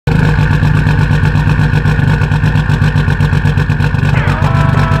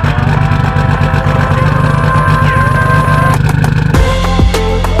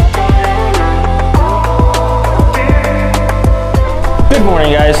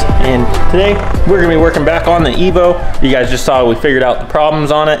and today we're going to be working back on the Evo. You guys just saw we figured out the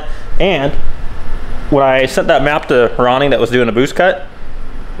problems on it, and when I sent that map to Roni that was doing a boost cut,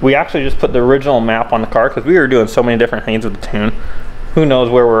 we actually just put the original map on the car because we were doing so many different things with the tune. Who knows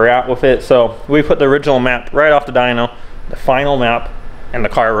where we're at with it, so we put the original map right off the dyno, the final map, and the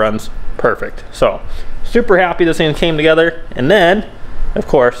car runs perfect. So super happy this thing came together. And then of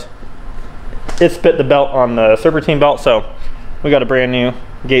course it spit the belt on the serpentine belt, so we got a brand new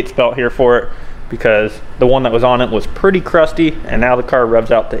Gates belt here for it because the one that was on it was pretty crusty, and now the car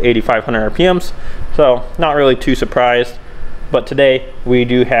revs out to 8,500 RPMs, so not really too surprised. But today we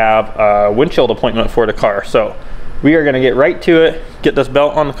do have a windshield appointment for the car, so we are going to get right to it, get this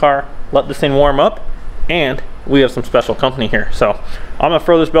belt on the car, let this thing warm up, and we have some special company here. So I'm going to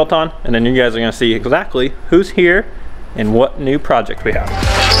throw this belt on, and then you guys are going to see exactly who's here and what new project we have.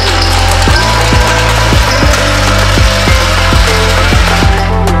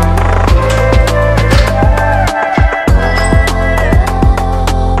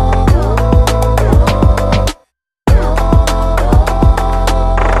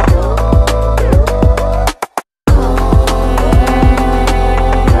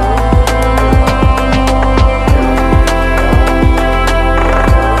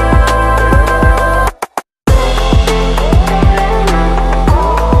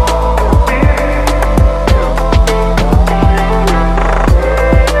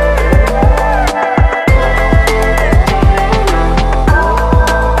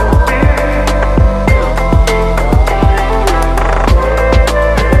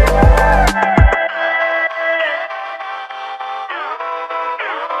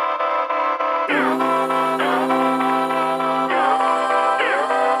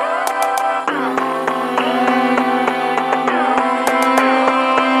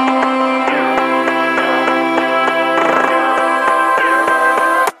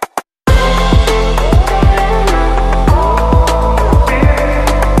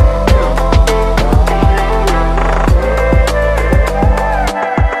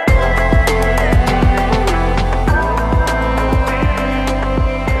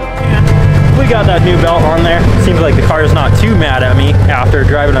 Got that new belt on there. Seems like the car is not too mad at me after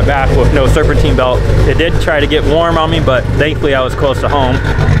driving it back with no serpentine belt. It did try to get warm on me, but thankfully I was close to home.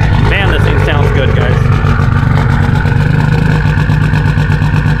 Man, this thing sounds good, guys.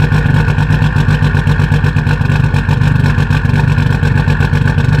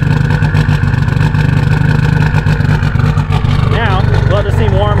 Now, let this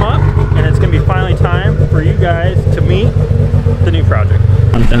thing warm up, and it's going to be finally time for you guys to meet the new project.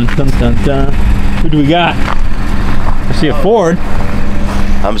 Dun, dun, dun, dun. Who do we got? I see a Ford.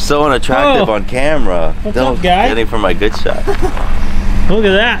 I'm so unattractive on camera. What's up, guy? Getting for my good shot. Look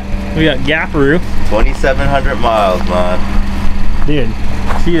at that. We got Gaparu. 2,700 miles, man. Dude,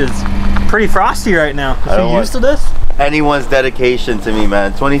 she is pretty frosty right now. Is she used to this? Anyone's dedication to me,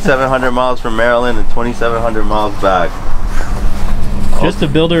 man. 2,700 miles from Maryland and 2,700 miles back. Just to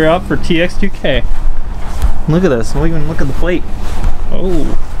build her up for TX2K. Look at this. Look at the plate. Oh,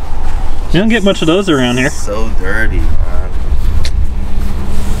 you don't get much of those around here. So dirty, man.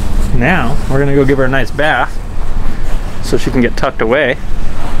 Now we're gonna go give her a nice bath so she can get tucked away,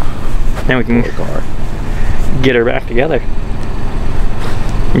 and we can get her back together.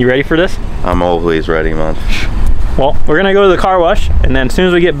 You ready for this? I'm always ready, man. Well, we're gonna go to the car wash, and then as soon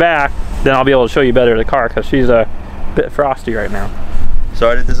as we get back, then I'll be able to show you better the car because she's a bit frosty right now.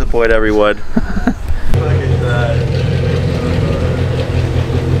 Sorry to disappoint everyone. Look at that.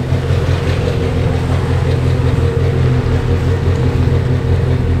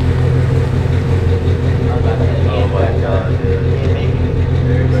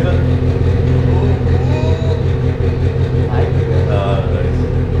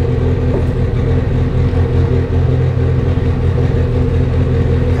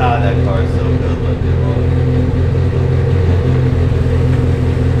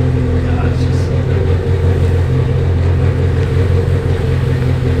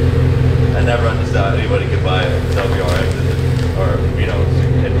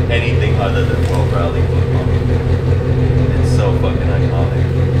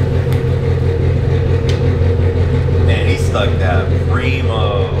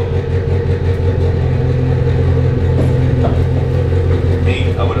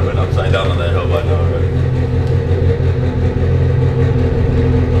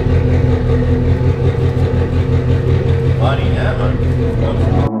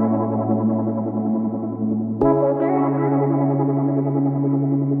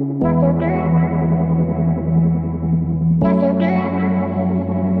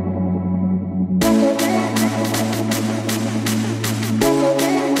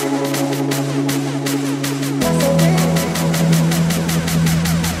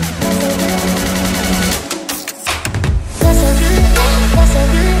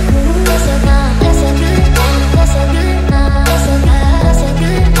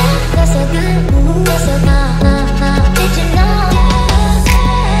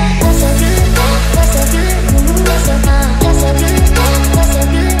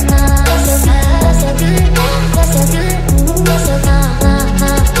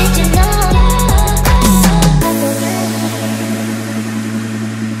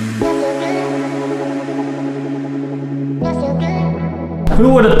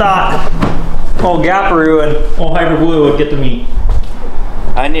 thought old Gaparu and old Hyper Blue would get to meet.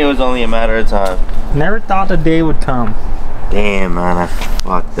 I knew it was only a matter of time. Never thought the day would come. Damn, man, I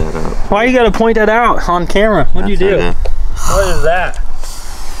fucked that up. Why you gotta point that out on camera? What'd you do? Okay. What is that?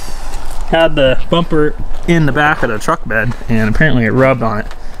 Had the bumper in the back of the truck bed and apparently it rubbed on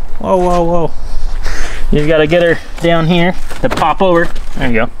it. Whoa, whoa, whoa. You gotta get her down here to pop over. There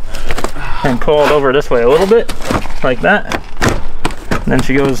you go. And pull it over this way a little bit, like that. And then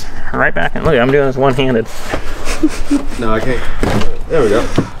she goes right back in. Look, I'm doing this one-handed. No, I can't. There we go.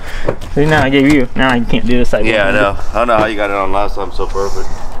 See, now I gave you. Now I can't do this side. Yeah, I know. I don't know how you got it on last time so perfect.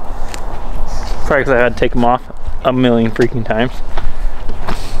 Probably because I had to take them off a million freaking times.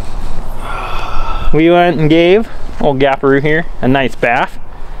 We went and gave old Gaparu here a nice bath.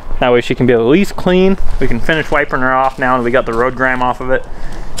 That way she can be at least clean. We can finish wiping her off now that we got the road grime off of it.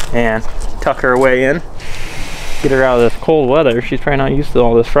 And tuck her away in. Get her out of this cold weather. She's probably not used to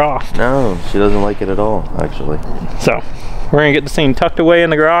all this frost. No, she doesn't like it at all, actually. So, we're gonna get this thing tucked away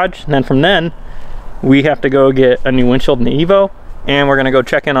in the garage. And then from then, we have to go get a new windshield in the Evo. And we're gonna go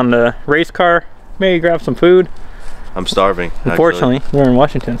check in on the race car. Maybe grab some food. I'm starving, Unfortunately, we're in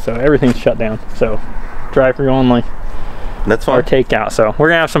Washington, so everything's shut down. So, drive-through only. That's fine. Or takeout. So, we're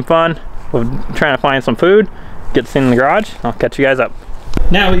gonna have some fun. We're trying to find some food. Get this thing in the garage. I'll catch you guys up.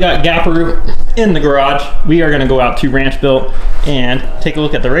 Now we got Gaparu in the garage. We are going to go out to Ranchbuilt and take a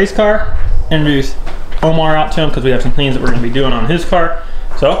look at the race car, introduce Omar out to him because we have some things that we're going to be doing on his car.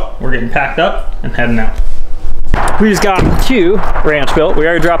 So we're getting packed up and heading out. We just got to Ranchbuilt. We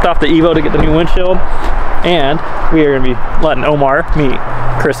already dropped off the Evo to get the new windshield, and we are going to be letting Omar meet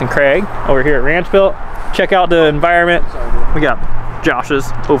Chris and Craig over here at Ranchbuilt. Check out the environment. We got Josh's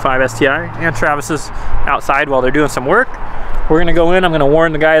 05 STI and Travis's outside while they're doing some work. We're gonna go in, I'm gonna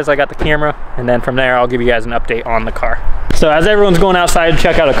warn the guys I got the camera, and then from there I'll give you guys an update on the car. So as everyone's going outside to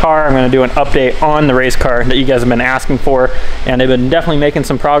check out a car, I'm gonna do an update on the race car that you guys have been asking for, and they've been definitely making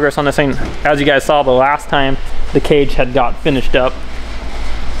some progress on this thing. As you guys saw the last time, the cage had got finished up.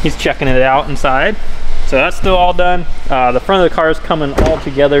 He's checking it out inside. So that's still all done. The front of the car is coming all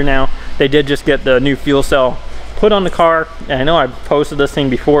together now. They did just get the new fuel cell put on the car. And I know I posted this thing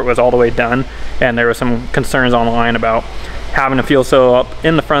before it was all the way done, and there were some concerns online about having a fuel cell up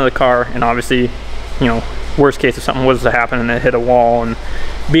in the front of the car, and obviously, you know, worst case if something was to happen and it hit a wall, and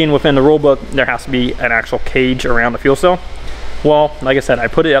being within the rule book, there has to be an actual cage around the fuel cell. Well, like I said, I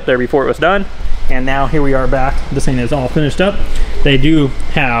put it up there before it was done, and now here we are back. This thing is all finished up. They do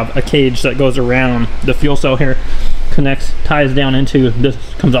have a cage that goes around the fuel cell here, connects, ties down into, this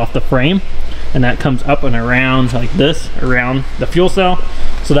comes off the frame, and that comes up and around like this around the fuel cell.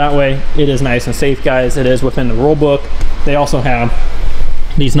 So that way it is nice and safe, guys. It is within the rule book. They also have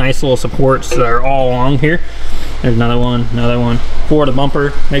these nice little supports that are all along here. There's another one for the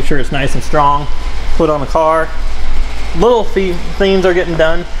bumper. Make sure it's nice and strong. Put on the car. Little things are getting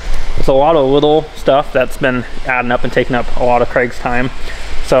done. It's a lot of little stuff that's been adding up and taking up a lot of Craig's time.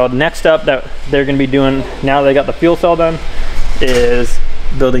 So the next up that they're going to be doing, now they got the fuel cell done, is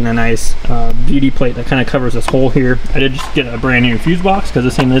building a nice beauty plate that kind of covers this hole here. I did just get a brand new fuse box because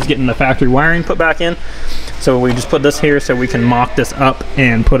this thing is getting the factory wiring put back in. So we just put this here so we can mock this up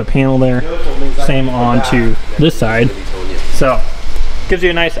and put a panel there. Same on to this side. So gives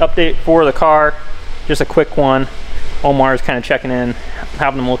you a nice update for the car. Just a quick one. Omar's kind of checking in,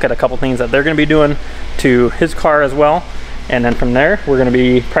 having them look at a couple things that they're going to be doing to his car as well. And then from there, we're going to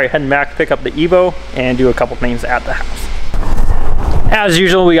be probably heading back to pick up the Evo and do a couple things at the house. As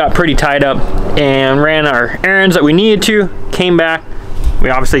usual, we got pretty tied up and ran our errands that we needed to, came back. We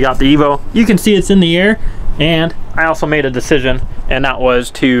obviously got the Evo. You can see it's in the air, and I also made a decision, and that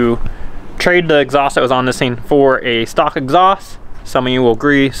was to trade the exhaust that was on this thing for a stock exhaust. Some of you will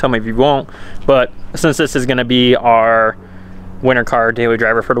agree, some of you won't, but since this is going to be our winter car daily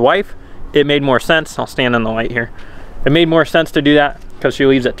driver for the wife, it made more sense. I'll stand in the light here. It made more sense to do that because she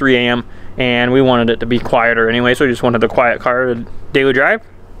leaves at 3 a.m. and we wanted it to be quieter anyway, so we just wanted the quiet car to daily drive.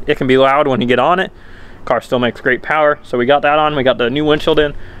 It can be loud when you get on it. Car still makes great power, so we got that on. We got the new windshield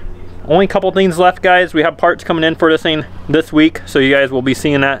in. Only a couple things left, guys. We have parts coming in for this thing this week, so you guys will be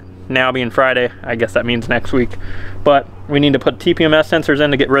seeing that. Now being Friday, I guess that means next week. But we need to put TPMS sensors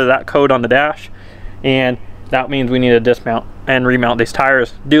in to get rid of that code on the dash, and that means we need to dismount and remount these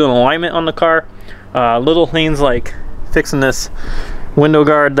tires, do an alignment on the car. Little things like fixing this window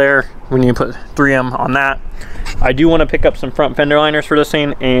guard there. We need to put 3M on that. I do want to pick up some front fender liners for this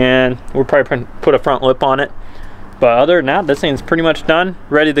thing, and we'll probably put a front lip on it. But other than that, this thing's pretty much done,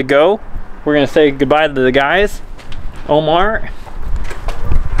 ready to go. We're gonna say goodbye to the guys. Omar,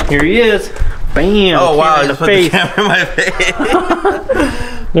 here he is. Bam! Oh wow, I in the just put face. the camera in my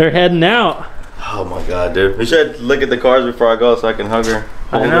face. They're heading out. Oh my god, dude. We should look at the cars before I go so I can hug her.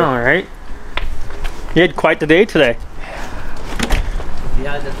 I know, right? You had quite the day today.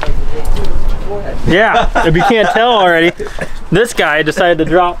 Yeah, that's like the day too. Yeah, if you can't tell already, this guy decided to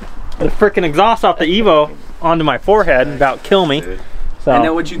drop the freaking exhaust off the Evo onto my forehead and about kill me. So, And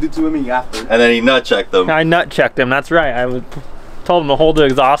then what you did to him after? And then he nut checked them. I nut checked him, that's right. Told him to hold the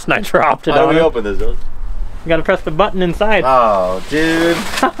exhaust and I dropped it How do on we him. open this, Joe? You gotta press the button inside. Oh, dude.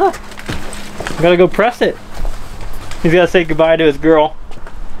 You gotta go press it. He's gotta say goodbye to his girl.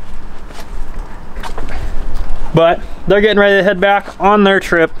 But they're getting ready to head back on their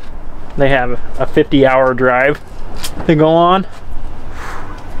trip. They have a 50-hour drive to go on.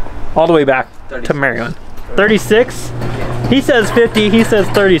 All the way back 36. To Maryland. 36? He says 50, he says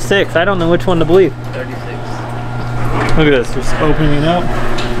 36. I don't know which one to believe. 36. Look at this, just opening it up.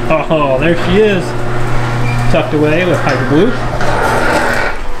 Oh, there she is. Tucked away with Hyper Blue.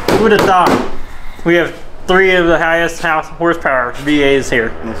 Who would have thought? We have 3 of the highest horsepower VAs here.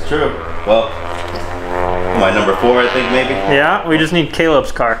 That's true. Well, my number 4, I think, maybe. Yeah, we just need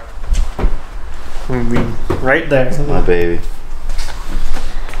Caleb's car. We'll be right there. My baby.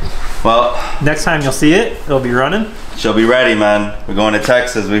 Well, Next time you'll see it, it'll be running. she'll be ready, man. We're going to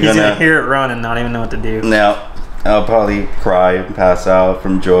Texas. We're He's gonna gonna hear it run and not even know what to do. Now, I'll probably cry and pass out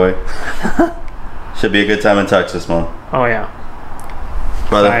from joy. Should be a good time in Texas, man. Oh yeah.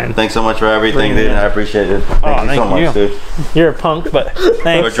 Brother, Fine. thanks so much for everything, Bring it dude. in. I appreciate it. Thank you so much, dude. You're a punk, but For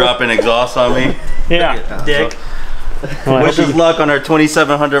thanks. dropping exhaust on me. Yeah, dick. Well, I Wish hope us you- luck on our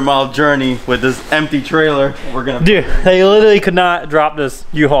 2,700 mile journey with this empty trailer. We're gonna. Dude, they literally could not drop this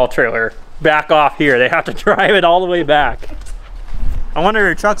U-Haul trailer back off here. They have to drive it all the way back. I wonder if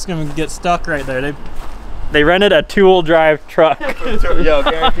your truck's gonna get stuck right there. They rented a 2-wheel drive truck. Yo,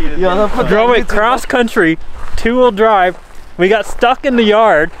 guaranteed. Drove it cross country, 2-wheel drive. We got stuck in the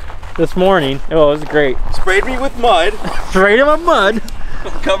yard this morning. Oh, it was great. Sprayed me with mud. Straight in my mud.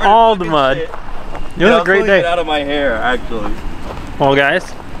 Covered All in the fucking mud. shit. It was a great It day. out of my hair, actually. Well, guys,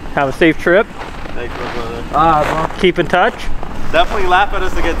 have a safe trip. Thanks, brother. Keep in touch. Definitely laugh at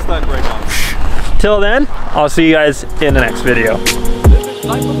us to get stuck right now. Till then, I'll see you guys in the next video.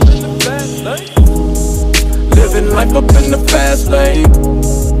 Living life up in the fast lane.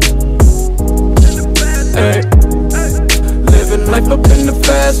 Hey. Living life up in the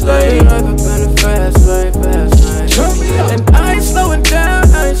fast lane. Life up in the fast lane, fast lane. And I ain't slowing down,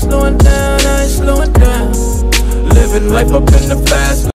 I ain't slowing down, I ain't slowing down. Living life up in the fast lane.